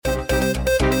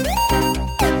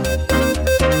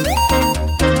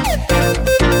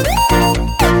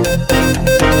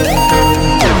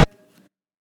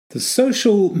The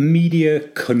social media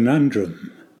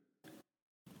conundrum.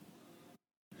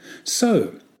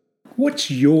 So, what's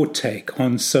your take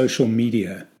on social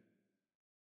media?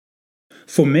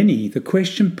 For many, the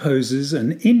question poses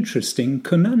an interesting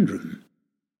conundrum.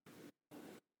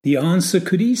 The answer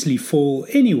could easily fall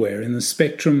anywhere in the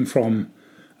spectrum from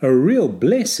a real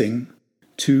blessing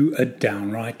to a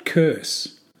downright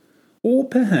curse, or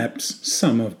perhaps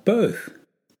some of both.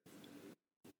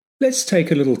 Let's take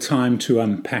a little time to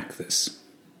unpack this.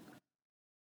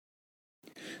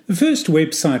 The first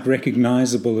website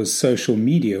recognizable as social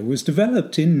media was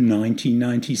developed in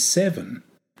 1997.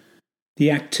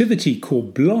 The activity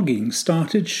called blogging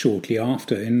started shortly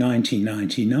after in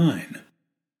 1999.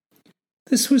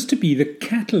 This was to be the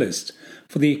catalyst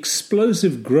for the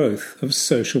explosive growth of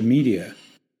social media,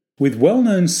 with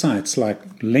well-known sites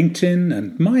like LinkedIn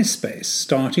and MySpace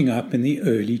starting up in the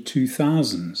early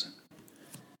 2000s.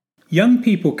 Young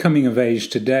people coming of age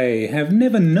today have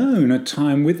never known a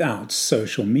time without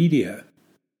social media.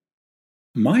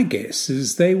 My guess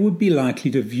is they would be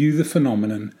likely to view the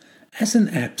phenomenon as an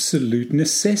absolute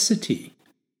necessity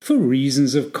for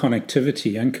reasons of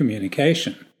connectivity and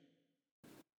communication,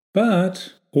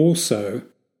 but also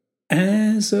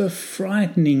as a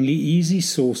frighteningly easy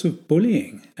source of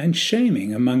bullying and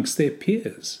shaming amongst their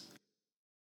peers.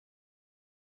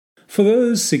 For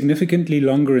those significantly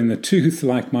longer in the tooth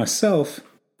like myself,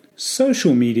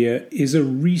 social media is a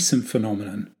recent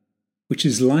phenomenon which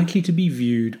is likely to be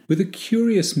viewed with a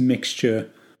curious mixture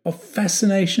of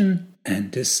fascination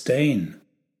and disdain.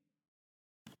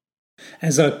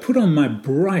 As I put on my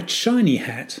bright, shiny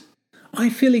hat, I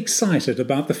feel excited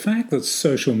about the fact that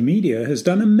social media has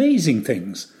done amazing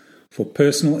things for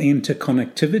personal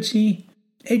interconnectivity,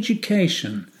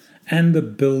 education, and the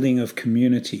building of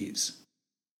communities.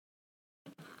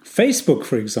 Facebook,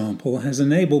 for example, has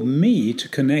enabled me to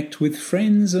connect with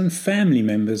friends and family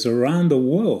members around the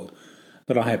world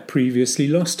that I had previously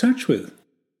lost touch with.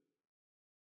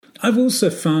 I've also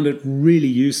found it really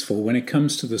useful when it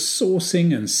comes to the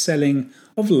sourcing and selling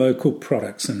of local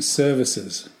products and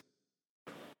services.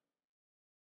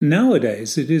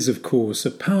 Nowadays, it is, of course,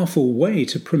 a powerful way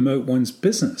to promote one's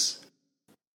business.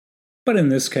 But in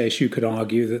this case, you could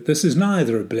argue that this is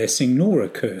neither a blessing nor a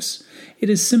curse.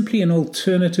 It is simply an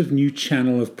alternative new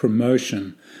channel of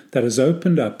promotion that has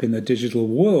opened up in the digital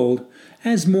world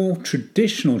as more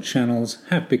traditional channels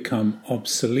have become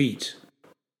obsolete.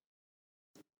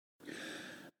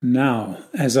 Now,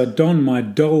 as I don my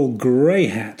dull grey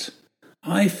hat,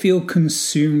 I feel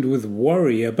consumed with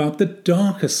worry about the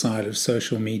darker side of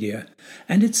social media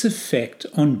and its effect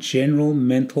on general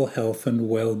mental health and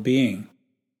well-being.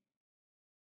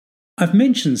 I've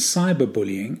mentioned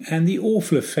cyberbullying and the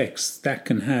awful effects that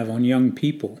can have on young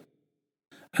people,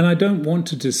 and I don't want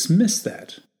to dismiss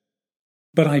that.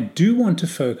 But I do want to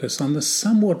focus on the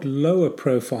somewhat lower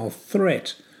profile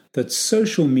threat that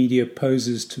social media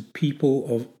poses to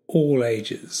people of all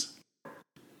ages.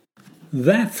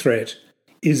 That threat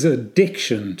is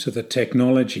addiction to the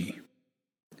technology.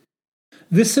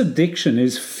 This addiction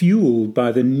is fueled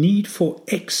by the need for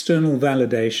external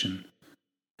validation,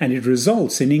 and it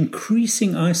results in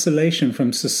increasing isolation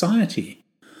from society,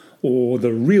 or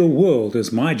the real world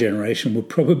as my generation would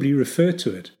probably refer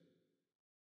to it.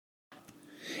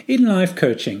 In life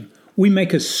coaching, we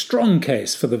make a strong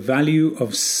case for the value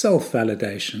of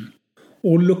self-validation,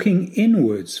 or looking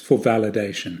inwards for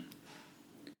validation.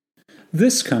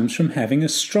 This comes from having a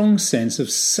strong sense of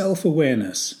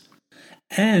self-awareness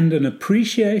and an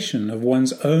appreciation of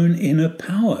one's own inner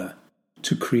power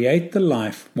to create the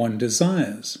life one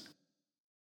desires.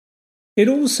 It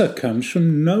also comes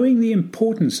from knowing the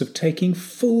importance of taking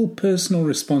full personal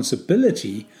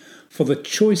responsibility for the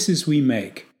choices we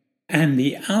make and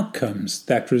the outcomes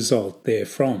that result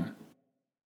therefrom.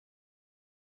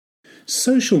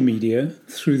 Social media,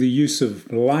 through the use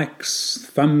of likes,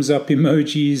 thumbs up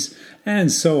emojis,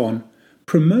 and so on,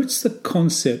 promotes the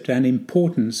concept and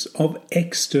importance of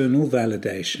external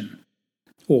validation,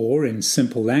 or in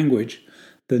simple language,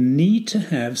 the need to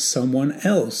have someone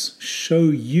else show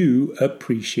you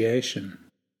appreciation.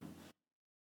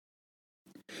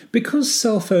 Because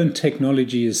self-owned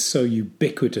technology is so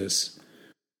ubiquitous,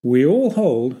 we all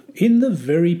hold, in the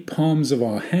very palms of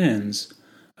our hands,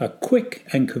 a quick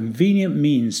and convenient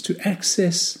means to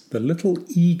access the little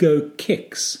ego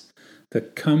kicks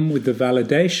that come with the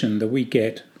validation that we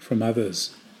get from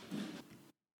others.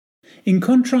 In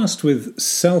contrast with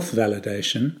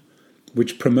self-validation,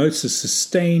 which promotes a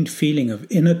sustained feeling of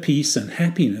inner peace and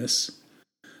happiness,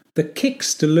 the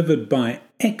kicks delivered by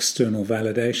external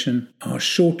validation are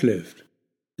short-lived,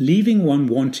 leaving one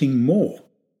wanting more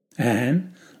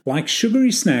and like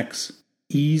sugary snacks,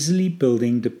 easily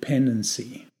building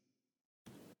dependency.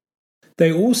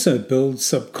 They also build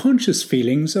subconscious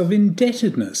feelings of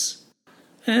indebtedness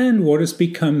and what has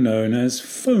become known as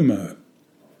FOMO,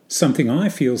 something I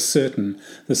feel certain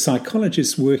the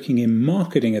psychologists working in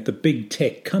marketing at the big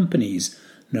tech companies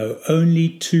know only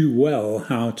too well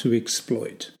how to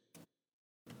exploit.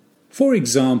 For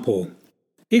example,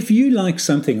 if you like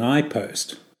something I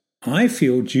post, I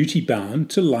feel duty-bound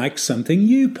to like something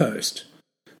you post,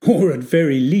 or at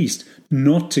very least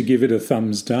not to give it a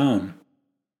thumbs down.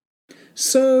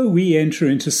 So we enter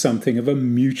into something of a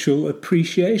mutual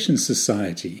appreciation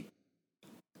society.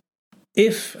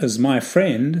 If, as my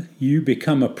friend, you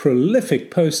become a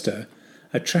prolific poster,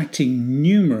 attracting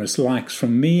numerous likes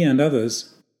from me and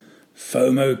others,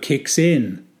 FOMO kicks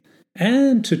in,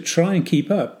 and to try and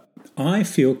keep up, I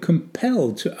feel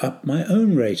compelled to up my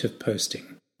own rate of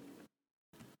posting.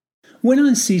 When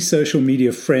I see social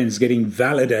media friends getting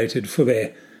validated for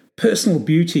their personal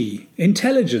beauty,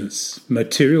 intelligence,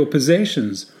 material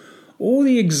possessions, or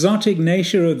the exotic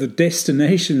nature of the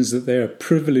destinations that they are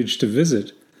privileged to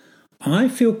visit, I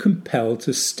feel compelled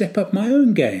to step up my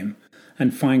own game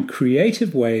and find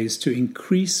creative ways to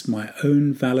increase my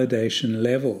own validation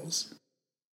levels.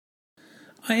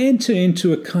 I enter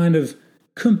into a kind of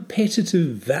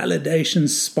competitive validation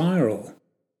spiral.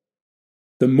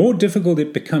 The more difficult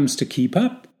it becomes to keep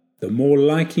up, the more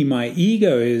likely my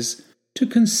ego is to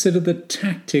consider the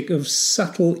tactic of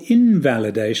subtle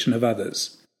invalidation of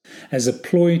others as a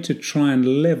ploy to try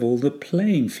and level the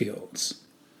playing fields.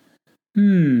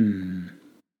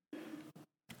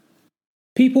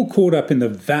 People caught up in the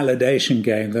validation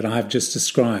game that I've just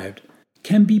described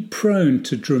can be prone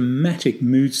to dramatic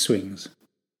mood swings,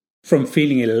 from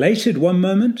feeling elated one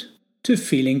moment to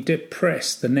feeling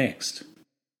depressed the next.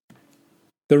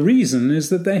 The reason is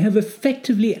that they have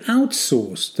effectively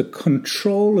outsourced the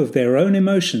control of their own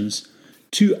emotions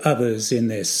to others in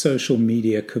their social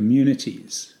media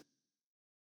communities.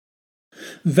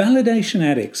 Validation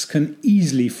addicts can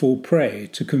easily fall prey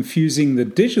to confusing the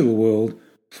digital world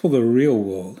for the real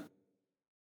world.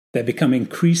 They become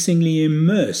increasingly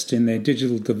immersed in their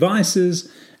digital devices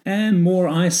and more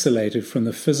isolated from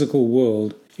the physical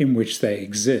world in which they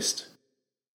exist.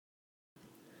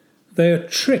 They are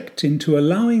tricked into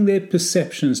allowing their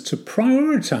perceptions to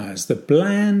prioritize the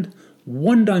bland,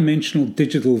 one-dimensional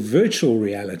digital virtual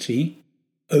reality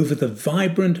over the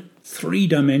vibrant,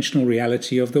 three-dimensional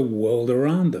reality of the world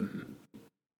around them.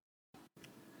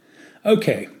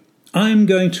 Okay, I'm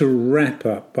going to wrap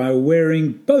up by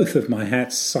wearing both of my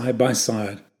hats side by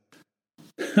side.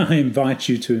 I invite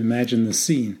you to imagine the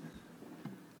scene.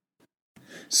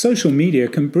 Social media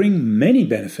can bring many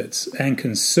benefits and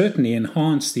can certainly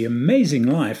enhance the amazing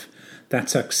life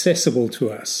that's accessible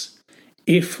to us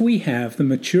if we have the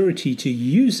maturity to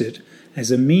use it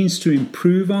as a means to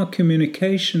improve our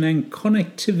communication and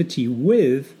connectivity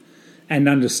with and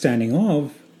understanding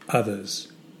of others.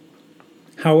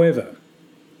 However,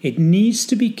 it needs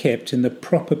to be kept in the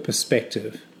proper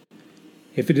perspective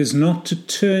if it is not to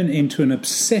turn into an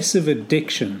obsessive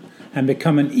addiction and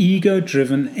become an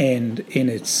ego-driven end in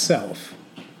itself.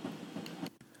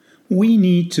 We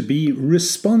need to be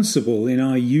responsible in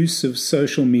our use of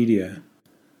social media.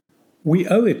 We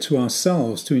owe it to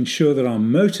ourselves to ensure that our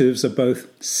motives are both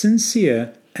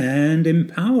sincere and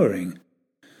empowering.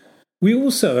 We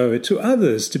also owe it to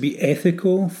others to be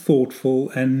ethical, thoughtful,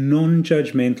 and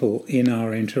non-judgmental in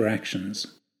our interactions.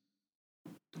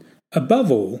 Above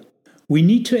all, we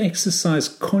need to exercise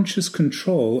conscious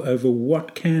control over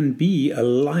what can be a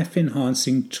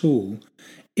life-enhancing tool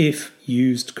if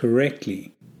used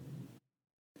correctly.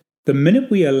 The minute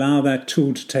we allow that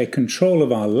tool to take control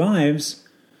of our lives,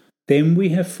 then we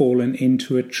have fallen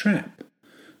into a trap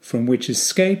from which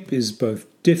escape is both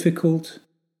difficult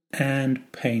and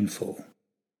painful.